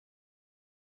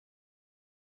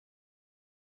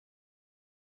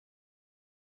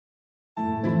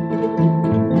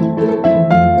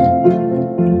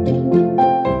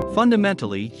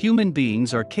Fundamentally, human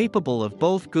beings are capable of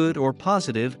both good or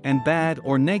positive and bad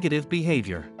or negative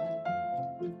behavior.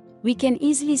 We can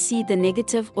easily see the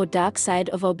negative or dark side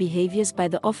of our behaviors by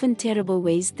the often terrible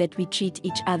ways that we treat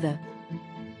each other.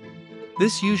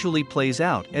 This usually plays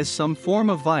out as some form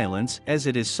of violence, as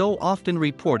it is so often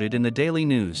reported in the daily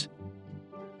news.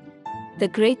 The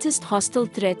greatest hostile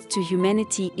threat to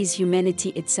humanity is humanity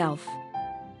itself.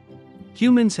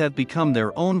 Humans have become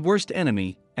their own worst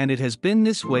enemy, and it has been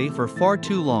this way for far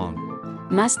too long.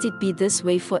 Must it be this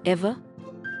way forever?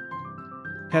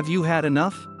 Have you had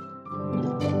enough?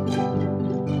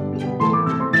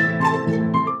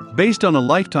 Based on a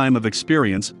lifetime of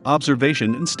experience,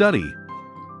 observation, and study,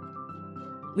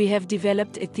 we have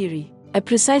developed a theory, a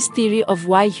precise theory of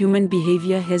why human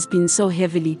behavior has been so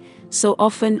heavily, so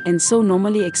often, and so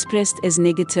normally expressed as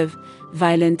negative,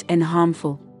 violent, and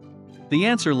harmful. The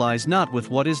answer lies not with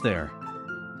what is there,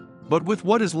 but with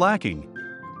what is lacking.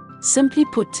 Simply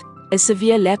put, a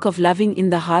severe lack of loving in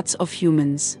the hearts of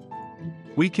humans.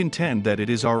 We contend that it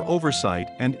is our oversight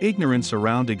and ignorance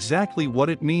around exactly what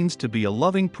it means to be a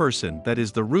loving person that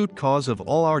is the root cause of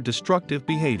all our destructive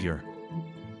behavior.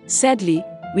 Sadly,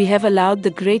 we have allowed the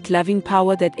great loving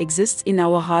power that exists in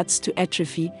our hearts to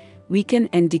atrophy, weaken,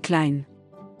 and decline.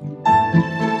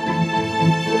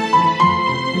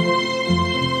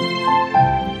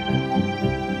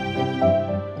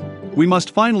 We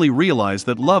must finally realize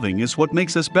that loving is what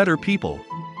makes us better people.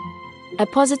 A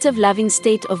positive loving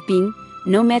state of being,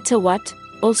 no matter what,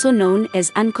 also known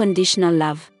as unconditional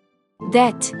love.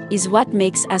 That is what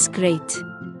makes us great.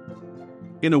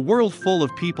 In a world full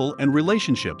of people and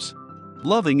relationships,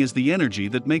 loving is the energy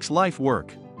that makes life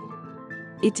work.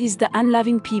 It is the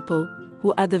unloving people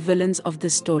who are the villains of the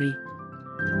story.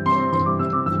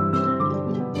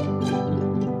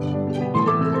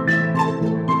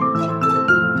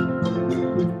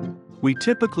 We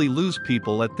typically lose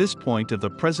people at this point of the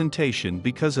presentation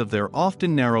because of their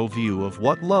often narrow view of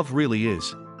what love really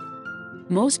is.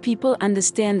 Most people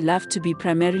understand love to be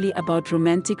primarily about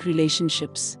romantic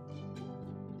relationships.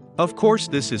 Of course,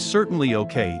 this is certainly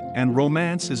okay, and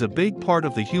romance is a big part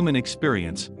of the human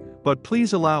experience, but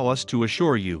please allow us to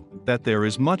assure you that there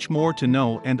is much more to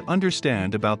know and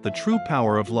understand about the true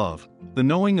power of love, the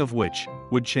knowing of which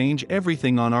would change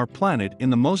everything on our planet in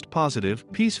the most positive,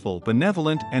 peaceful,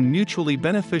 benevolent, and mutually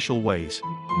beneficial ways.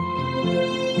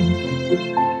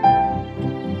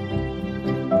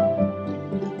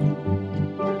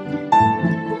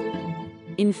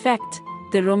 In fact,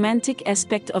 the romantic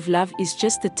aspect of love is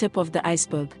just the tip of the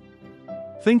iceberg.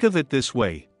 Think of it this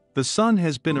way: the sun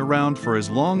has been around for as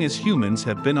long as humans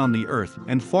have been on the earth,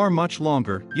 and far much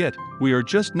longer, yet we are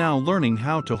just now learning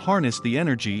how to harness the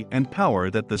energy and power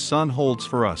that the sun holds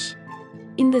for us.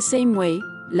 In the same way,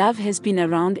 love has been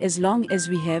around as long as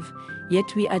we have,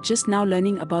 yet we are just now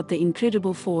learning about the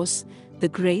incredible force, the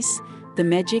grace, the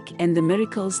magic, and the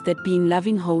miracles that being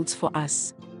loving holds for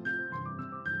us.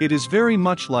 It is very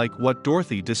much like what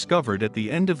Dorothy discovered at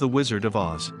the end of The Wizard of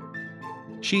Oz.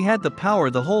 She had the power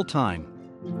the whole time.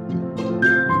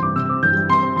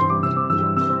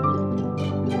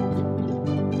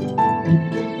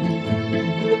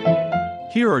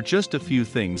 Here are just a few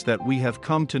things that we have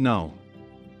come to know.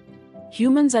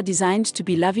 Humans are designed to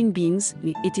be loving beings.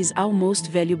 It is our most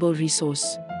valuable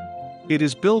resource. It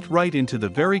is built right into the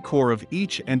very core of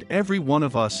each and every one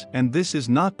of us, and this is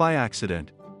not by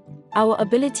accident. Our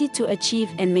ability to achieve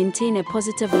and maintain a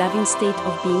positive loving state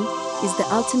of being is the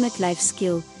ultimate life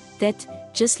skill that,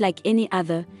 just like any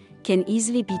other, can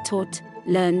easily be taught,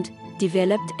 learned,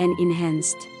 developed, and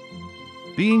enhanced.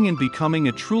 Being and becoming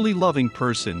a truly loving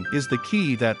person is the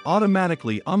key that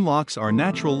automatically unlocks our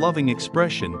natural loving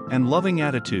expression and loving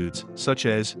attitudes, such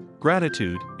as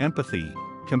gratitude, empathy,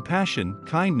 compassion,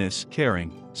 kindness,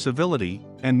 caring, civility,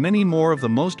 and many more of the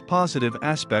most positive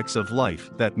aspects of life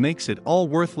that makes it all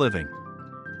worth living.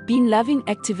 Being loving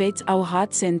activates our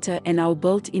heart center and our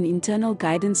built-in internal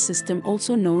guidance system,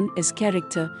 also known as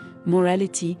character,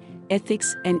 morality,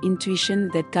 ethics, and intuition,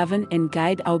 that govern and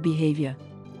guide our behavior.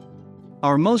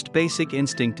 Our most basic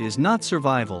instinct is not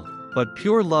survival, but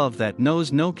pure love that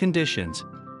knows no conditions.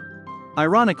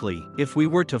 Ironically, if we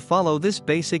were to follow this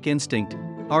basic instinct,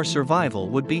 our survival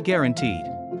would be guaranteed.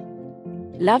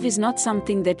 Love is not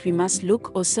something that we must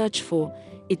look or search for,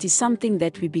 it is something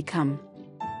that we become.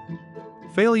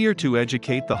 Failure to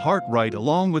educate the heart right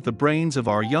along with the brains of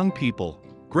our young people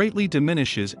greatly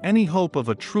diminishes any hope of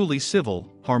a truly civil,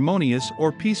 harmonious,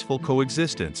 or peaceful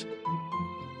coexistence.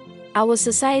 Our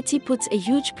society puts a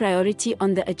huge priority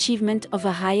on the achievement of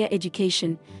a higher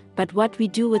education, but what we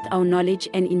do with our knowledge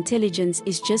and intelligence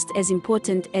is just as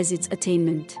important as its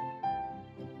attainment.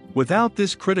 Without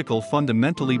this critical,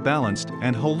 fundamentally balanced,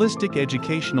 and holistic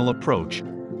educational approach,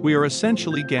 we are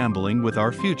essentially gambling with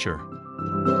our future.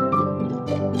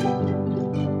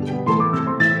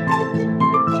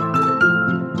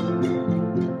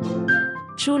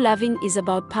 True loving is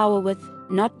about power with,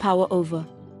 not power over.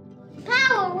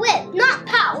 Power with, not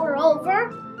power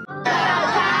over.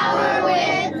 Power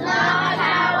with, not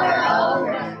power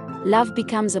over. Love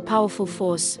becomes a powerful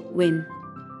force when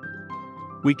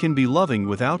we can be loving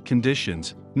without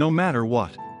conditions, no matter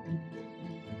what.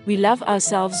 we love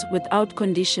ourselves without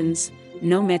conditions,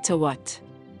 no matter what.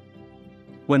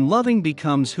 When loving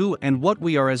becomes who and what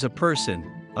we are as a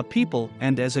person, a people,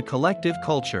 and as a collective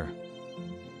culture.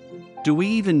 Do we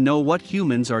even know what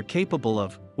humans are capable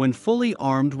of when fully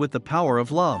armed with the power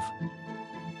of love?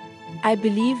 I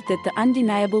believe that the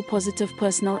undeniable positive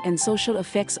personal and social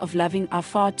effects of loving are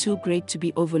far too great to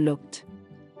be overlooked.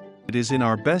 It is in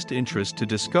our best interest to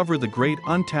discover the great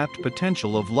untapped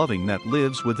potential of loving that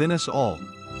lives within us all.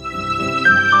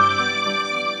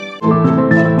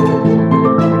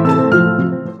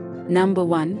 Number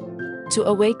 1. To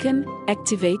awaken,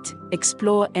 activate,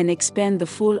 explore and expand the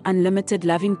full unlimited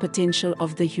loving potential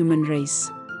of the human race.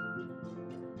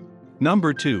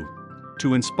 Number 2.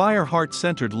 To inspire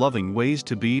heart-centered loving ways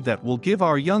to be that will give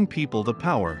our young people the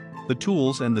power, the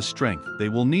tools and the strength they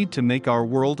will need to make our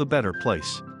world a better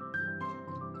place.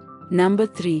 Number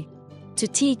 3. To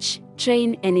teach,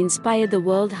 train and inspire the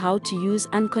world how to use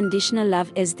unconditional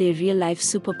love as their real-life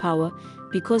superpower,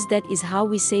 because that is how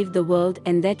we save the world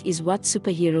and that is what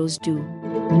superheroes do.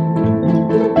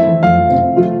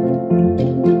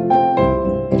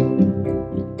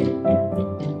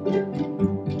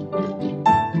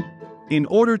 In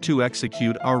order to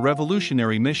execute our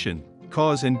revolutionary mission,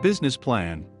 cause and business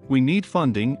plan, we need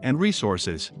funding and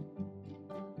resources.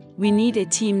 We need a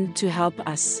team to help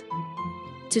us.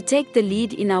 To take the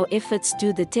lead in our efforts,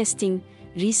 do the testing,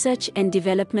 research and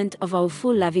development of our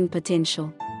full loving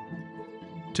potential.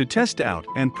 To test out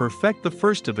and perfect the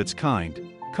first of its kind,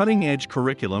 cutting-edge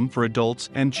curriculum for adults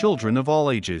and children of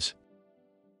all ages.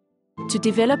 To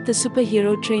develop the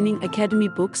Superhero Training Academy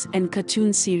books and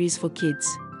cartoon series for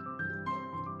kids.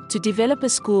 To develop a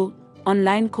school,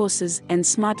 online courses and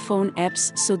smartphone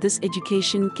apps so this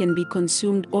education can be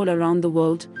consumed all around the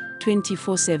world,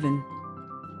 24/7.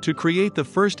 To create the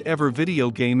first ever video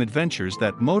game adventures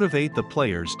that motivate the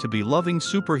players to be loving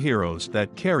superheroes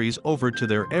that carries over to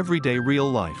their everyday real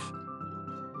life.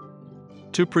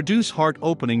 To produce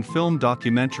heart-opening film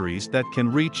documentaries that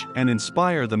can reach and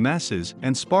inspire the masses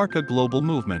and spark a global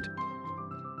movement.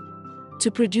 To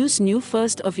produce new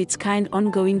first-of-its-kind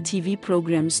ongoing TV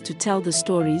programs to tell the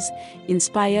stories,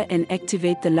 inspire and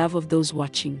activate the love of those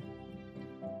watching.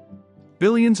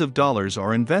 Billions of dollars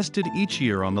are invested each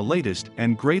year on the latest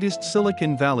and greatest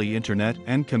Silicon Valley internet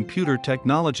and computer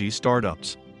technology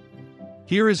startups.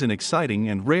 Here is an exciting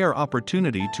and rare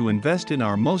opportunity to invest in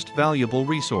our most valuable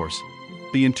resource,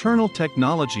 the internal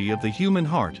technology of the human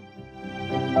heart.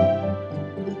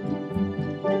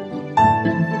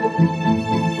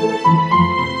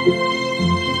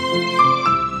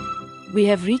 We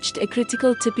have reached a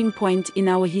critical tipping point in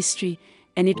our history,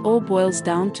 and it all boils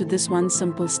down to this one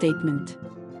simple statement.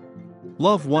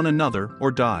 Love one another or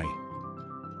die.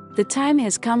 The time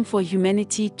has come for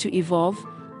humanity to evolve,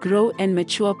 grow and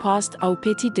mature past our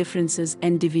petty differences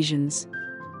and divisions.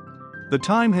 The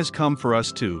time has come for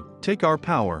us to take our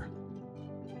power.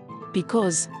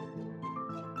 Because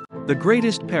the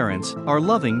greatest parents are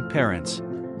loving parents.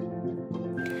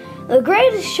 The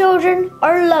greatest children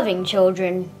are loving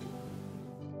children.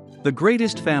 The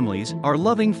greatest families are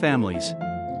loving families.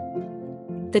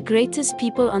 The greatest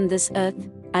people on this earth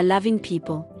are loving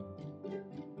people.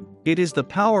 It is the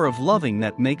power of loving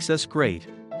that makes us great.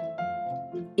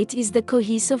 It is the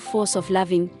cohesive force of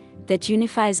loving that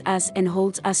unifies us and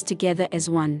holds us together as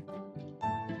one.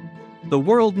 The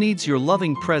world needs your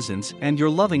loving presence and your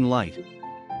loving light.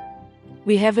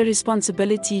 We have a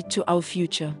responsibility to our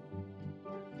future.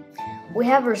 We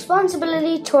have a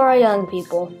responsibility to our young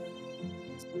people.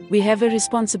 We have a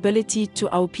responsibility to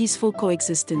our peaceful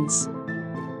coexistence.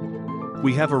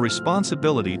 We have a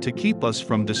responsibility to keep us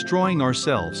from destroying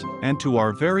ourselves and to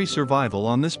our very survival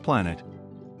on this planet.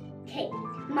 Hey,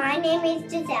 my name is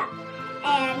Giselle,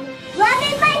 and love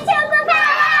is my superpower!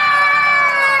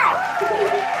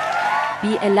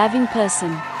 Be a loving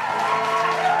person.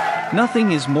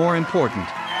 Nothing is more important.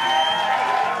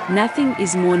 Nothing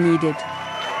is more needed.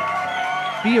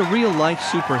 Be a real-life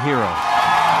superhero.